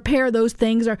repair those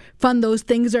things or fund those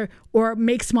things or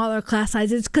make smaller class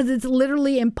sizes, because it's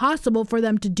literally impossible for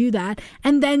them to do that.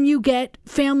 And then you get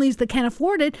families that can't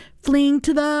afford it fleeing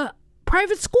to the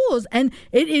private schools, and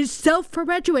it is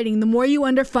self-perpetuating. The more you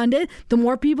underfund it, the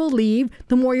more people leave,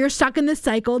 the more you're stuck in this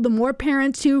cycle, the more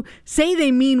parents who say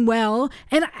they mean well,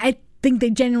 and I think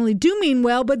they genuinely do mean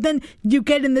well, but then you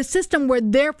get in the system where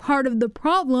they're part of the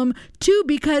problem too,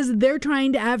 because they're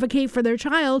trying to advocate for their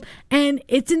child, and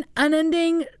it's an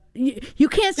unending, you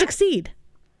can't succeed.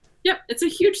 Yep, it's a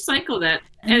huge cycle that,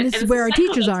 and this is where our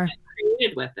teachers are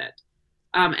created with it.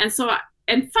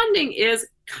 And funding is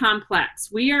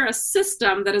complex. We are a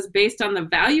system that is based on the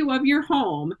value of your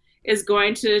home is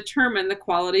going to determine the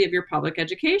quality of your public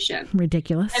education.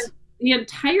 Ridiculous. And the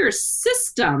entire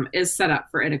system is set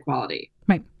up for inequality.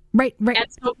 Right. And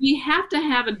so we have to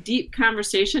have a deep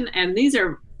conversation, and these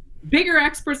are bigger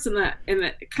experts in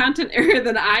the content area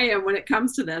than I am when it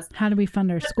comes to this. How do we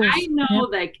fund our schools?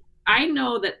 I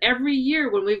know that every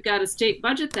year when we've got a state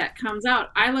budget that comes out,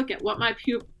 I look at what my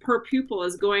per pupil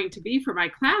is going to be for my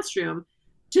classroom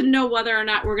to know whether or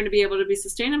not we're going to be able to be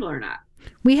sustainable or not.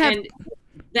 And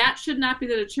that should not be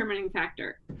the determining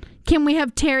factor. Can we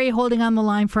have Terry holding on the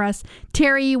line for us?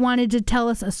 Terry, you wanted to tell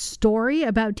us a story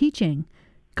about teaching.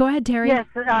 Go ahead, Terry. Yes,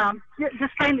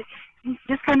 just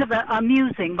kind of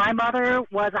amusing. My mother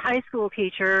was a high school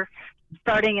teacher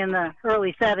starting in the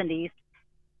early 70s.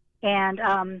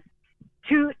 And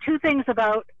two things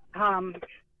about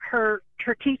her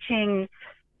teaching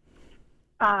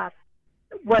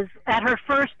was at her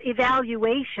first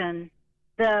evaluation,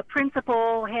 the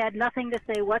principal had nothing to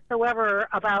say whatsoever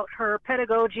about her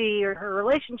pedagogy or her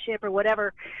relationship or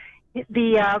whatever.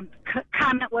 The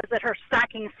comment was that her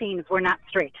stocking seams were not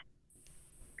straight.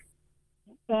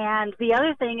 And the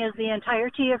other thing is the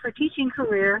entirety of her teaching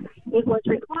career, it was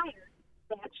required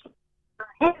that her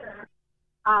hair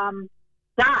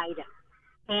dyed.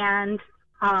 And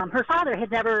her father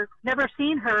had never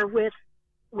seen her with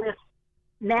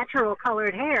natural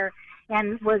colored hair,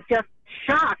 and was just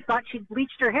shocked, thought she'd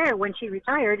bleached her hair when she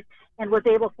retired, and was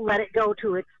able to let it go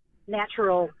to its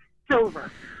natural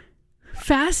silver.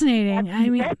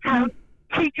 Fascinating. That's how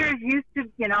teachers used to,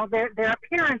 their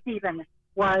appearance even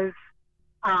was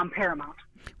paramount.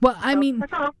 Well,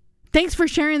 thanks for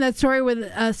sharing that story with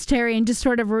us, Terry, and just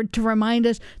sort of to remind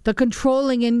us the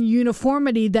controlling and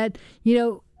uniformity that,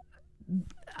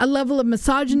 a level of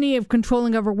misogyny, of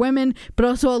controlling over women, but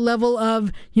also a level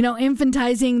of,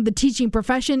 infantizing the teaching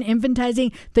profession,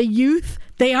 infantizing the youth.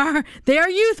 They are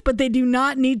youth, but they do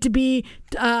not need to be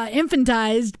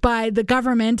infantized by the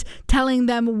government telling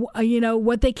them,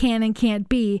 what they can and can't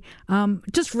be.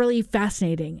 Just really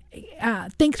fascinating.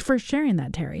 Thanks for sharing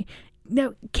that, Terry.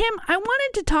 Now, Kim, I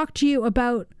wanted to talk to you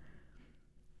about,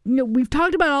 we've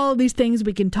talked about all of these things.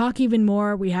 We can talk even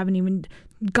more. We haven't even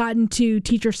gotten to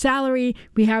teacher salary.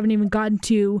 We haven't even gotten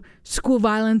to school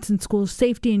violence and school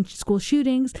safety and school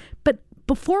shootings. But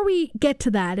before we get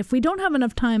to that, if we don't have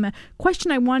enough time, a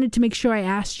question I wanted to make sure I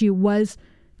asked you was,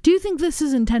 do you think this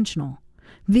is intentional?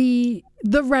 The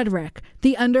rhetoric,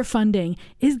 the underfunding,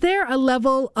 is there a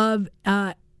level of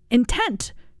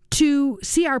intent to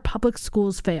see our public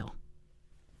schools fail?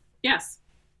 Yes.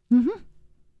 Mm-hmm.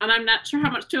 And I'm not sure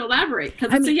how much to elaborate,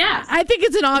 because it's a yes. I think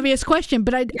it's an obvious question,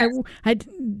 but Yes. I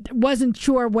wasn't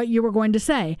sure what you were going to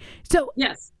say. So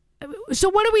yes.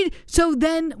 So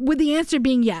then with the answer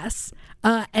being yes,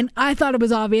 and I thought it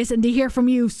was obvious, and to hear from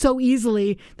you so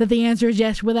easily that the answer is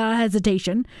yes without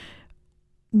hesitation,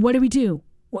 what do?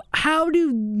 How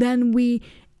do then we,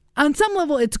 on some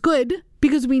level it's good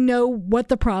because we know what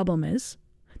the problem is,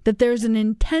 that there's an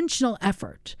intentional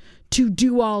effort to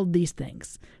do all of these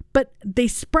things. But they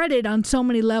spread it on so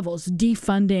many levels,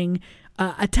 defunding,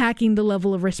 attacking the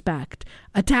level of respect,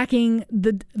 attacking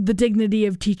the dignity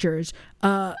of teachers,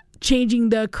 changing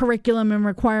the curriculum and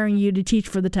requiring you to teach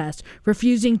for the test,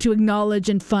 refusing to acknowledge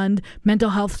and fund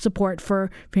mental health support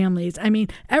for families.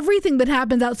 Everything that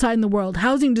happens outside in the world,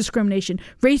 housing discrimination,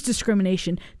 race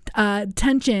discrimination,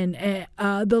 tension,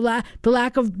 the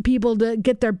lack of people to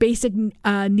get their basic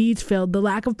needs filled, the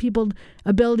lack of people's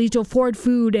ability to afford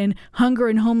food, and hunger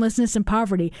and homelessness and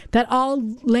poverty, that all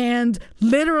lands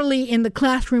literally in the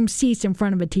classroom seats in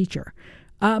front of a teacher.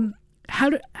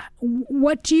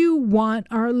 What do you want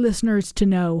our listeners to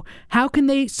know? How can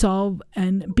they solve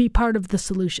and be part of the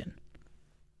solution?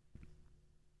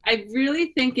 I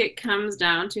really think it comes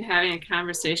down to having a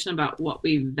conversation about what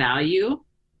we value,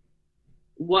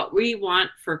 what we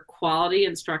want for quality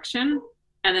instruction,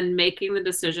 and then making the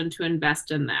decision to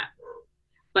invest in that.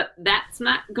 But that's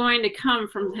not going to come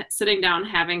from sitting down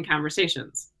having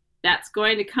conversations. That's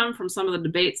going to come from some of the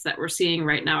debates that we're seeing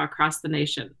right now across the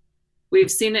nation.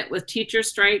 We've seen it with teacher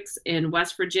strikes in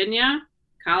West Virginia,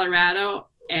 Colorado,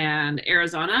 and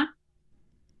Arizona.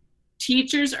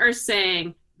 Teachers are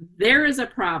saying, there is a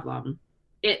problem.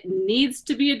 It needs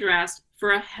to be addressed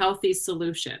for a healthy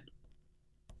solution.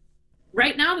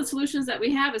 Right now, the solutions that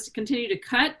we have is to continue to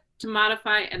cut, to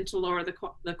modify, and to lower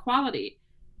the quality.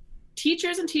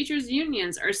 Teachers and teachers'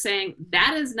 unions are saying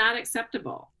that is not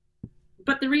acceptable.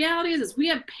 But the reality is we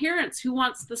have parents who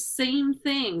want the same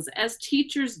things as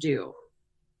teachers do.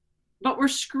 But we're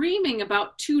screaming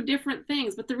about two different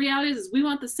things. But the reality is we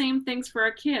want the same things for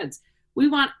our kids. We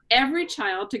want every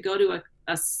child to go to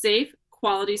a safe,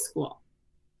 quality school.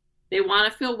 They want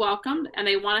to feel welcomed, and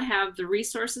they want to have the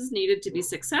resources needed to be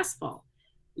successful.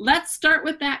 Let's start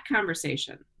with that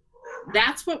conversation.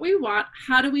 That's what we want.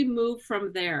 How do we move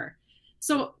from there?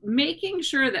 So making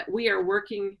sure that we are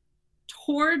working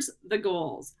towards the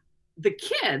goals. The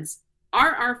kids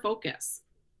are our focus.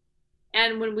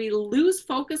 And when we lose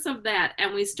focus of that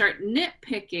and we start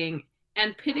nitpicking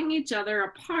and pitting each other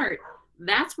apart,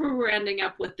 that's where we're ending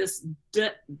up with this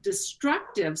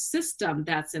destructive system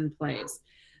that's in place.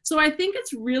 So I think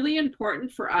it's really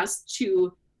important for us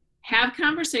to have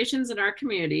conversations in our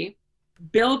community,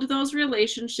 build those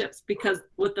relationships because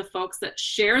with the folks that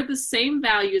share the same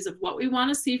values of what we want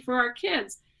to see for our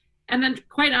kids, and then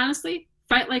quite honestly,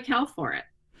 fight like hell for it.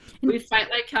 We fight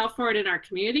like hell for it in our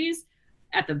communities,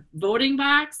 at the voting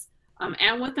box,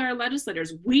 and with our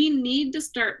legislators. We need to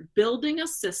start building a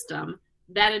system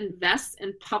that invests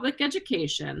in public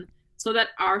education so that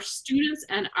our students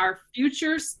and our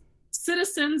future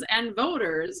citizens and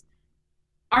voters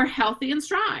are healthy and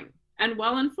strong and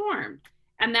well informed.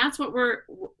 And that's what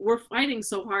we're fighting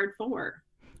so hard for.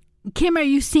 Kim, are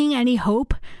you seeing any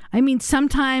hope? I mean,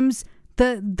 sometimes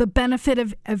the benefit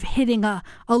of hitting a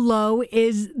low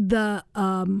is the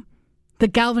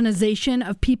galvanization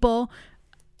of people.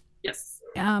 Yes.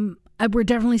 We're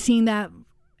definitely seeing that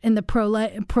in the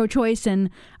pro-choice and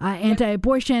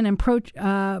anti-abortion and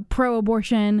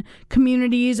pro-abortion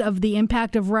communities of the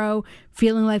impact of Roe,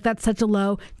 feeling like that's such a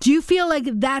low. Do you feel like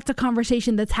that's a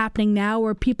conversation that's happening now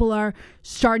where people are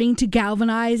starting to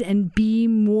galvanize and be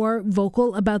more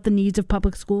vocal about the needs of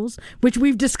public schools, which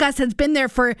we've discussed has been there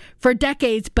for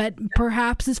decades, but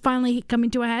perhaps is finally coming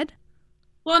to a head?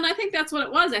 Well, and I think that's what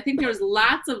it was. I think there was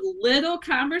lots of little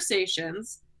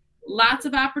conversations, lots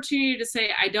of opportunity to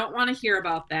say, I don't want to hear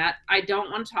about that. I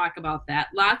don't want to talk about that.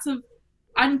 Lots of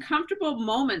uncomfortable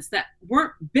moments that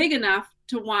weren't big enough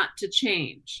to want to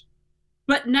change.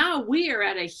 But now we are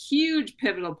at a huge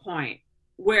pivotal point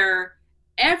where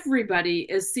everybody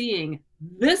is seeing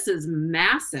this is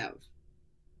massive.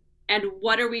 And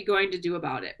what are we going to do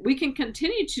about it? We can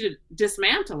continue to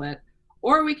dismantle it,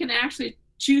 or we can actually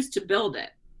choose to build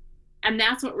it. And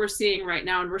that's what we're seeing right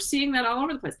now. And we're seeing that all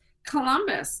over the place.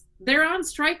 Columbus, they're on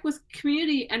strike with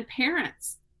community and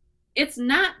parents. It's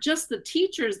not just the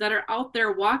teachers that are out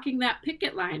there walking that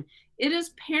picket line. It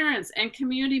is parents and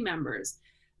community members.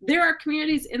 There are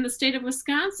communities in the state of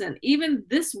Wisconsin, even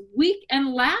this week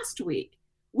and last week.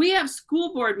 We have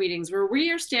school board meetings where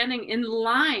we are standing in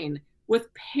line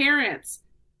with parents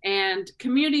and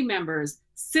community members,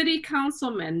 city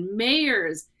councilmen,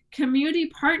 mayors, community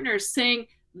partners saying,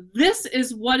 this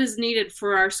is what is needed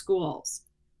for our schools.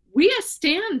 We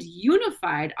stand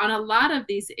unified on a lot of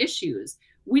these issues.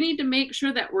 We need to make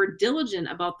sure that we're diligent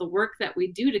about the work that we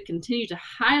do to continue to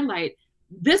highlight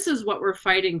this is what we're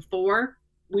fighting for.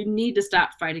 We need to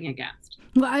stop fighting against.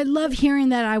 Well, I love hearing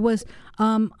that. I was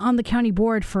on the county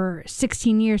board for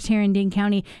 16 years here in Dane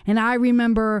County, and I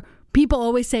remember people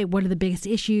always say, what are the biggest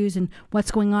issues and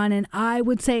what's going on? And I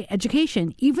would say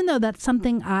education, even though that's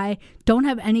something I don't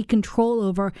have any control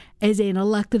over as an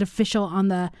elected official on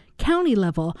the county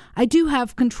level. I do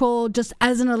have control just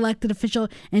as an elected official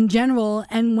in general.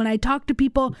 And when I talk to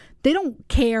people, they don't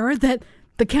care that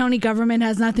the county government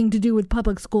has nothing to do with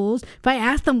public schools. If I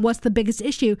ask them what's the biggest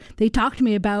issue, they talk to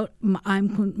me about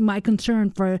my concern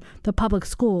for the public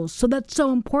schools. So that's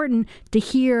so important to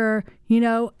hear,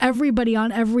 everybody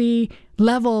on every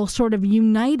level sort of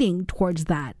uniting towards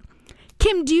that.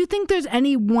 Kim, do you think there's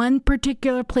any one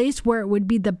particular place where it would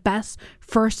be the best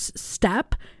first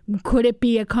step? Could it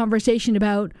be a conversation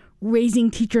about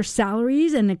raising teacher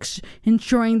salaries and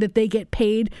ensuring that they get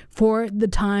paid for the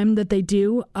time that they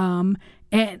do,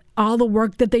 and all the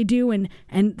work that they do,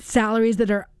 and salaries that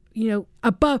are,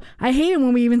 above? I hate it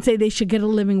when we even say they should get a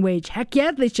living wage. Heck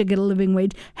yeah, they should get a living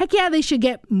wage. Heck yeah, they should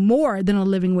get more than a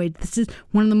living wage. This is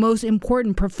one of the most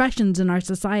important professions in our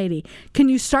society. Can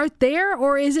you start there,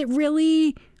 or is it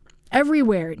really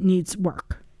everywhere it needs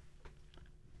work?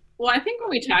 Well, I think when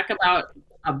we talk about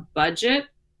a budget,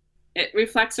 it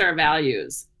reflects our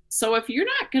values. So if you're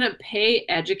not going to pay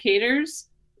educators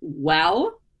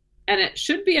well, and it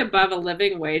should be above a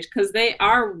living wage because they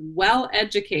are well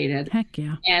educated. Heck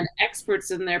yeah. And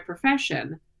experts in their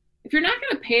profession. If you're not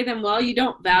going to pay them well, you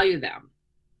don't value them.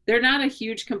 They're not a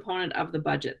huge component of the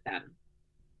budget then.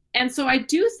 And so I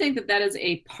do think that is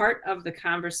a part of the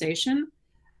conversation,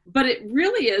 but it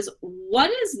really is what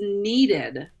is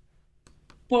needed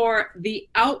for the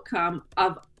outcome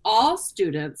of all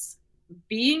students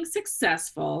being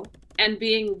successful and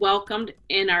being welcomed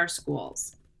in our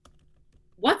schools.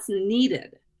 What's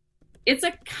needed? It's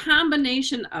a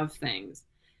combination of things.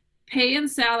 Pay and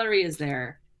salary is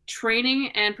there.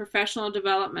 Training and professional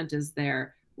development is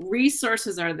there.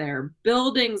 Resources are there.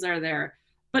 Buildings are there.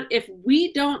 But if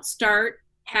we don't start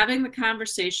having the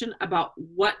conversation about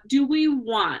what do we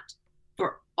want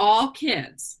for all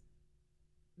kids,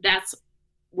 that's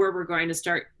where we're going to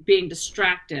start being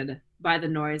distracted by the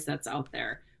noise that's out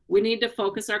there. We need to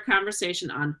focus our conversation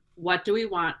on what do we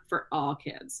want for all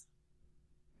kids.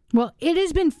 Well, it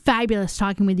has been fabulous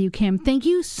talking with you, Kim. Thank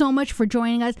you so much for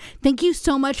joining us. Thank you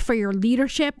so much for your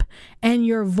leadership and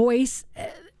your voice.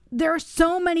 There are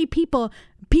so many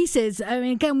pieces. I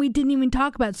mean, again, we didn't even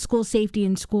talk about school safety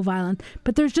and school violence,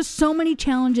 but there's just so many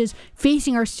challenges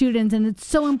facing our students, and it's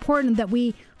so important that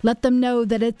we let them know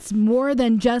that it's more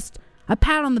than just a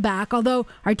pat on the back, although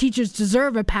our teachers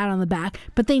deserve a pat on the back,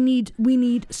 but we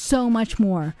need so much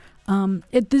more.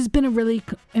 This has been a really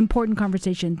important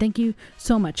conversation. Thank you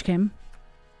so much, Kim.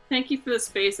 Thank you for the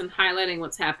space and highlighting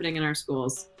what's happening in our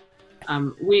schools.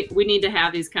 We need to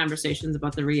have these conversations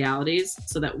about the realities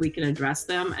so that we can address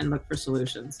them and look for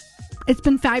solutions. It's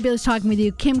been fabulous talking with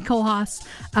you. Kim Kohlhaas,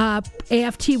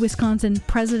 AFT Wisconsin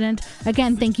president.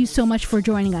 Again, thank you so much for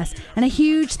joining us. And a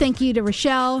huge thank you to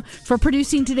Rochelle for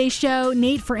producing today's show,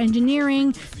 Nate for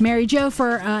engineering, Mary Jo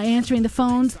for answering the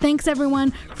phones. Thanks,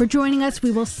 everyone, for joining us. We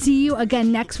will see you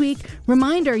again next week.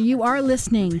 Reminder, you are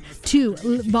listening to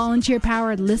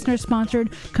volunteer-powered, listener-sponsored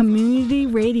community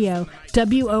radio,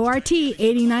 WORT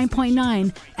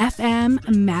 89.9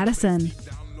 FM Madison.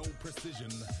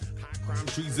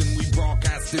 Treason, we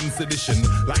broadcast in sedition,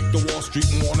 like the Wall Street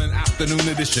morning afternoon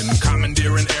edition,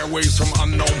 commandeering airwaves from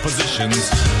unknown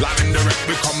positions. Live and direct,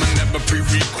 we come and never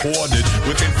pre-recorded,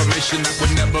 with information that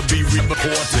would never be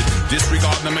re-reported.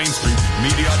 Disregard the mainstream,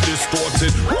 media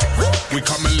distorted. We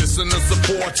come and listen and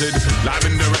supported. Live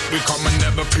and direct, we come and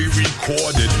never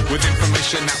pre-recorded, with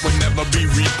information that would never be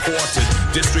reported.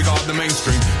 Disregard the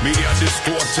mainstream, media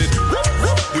distorted.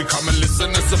 We come and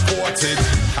listen and supported.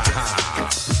 Ha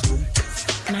ha.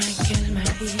 My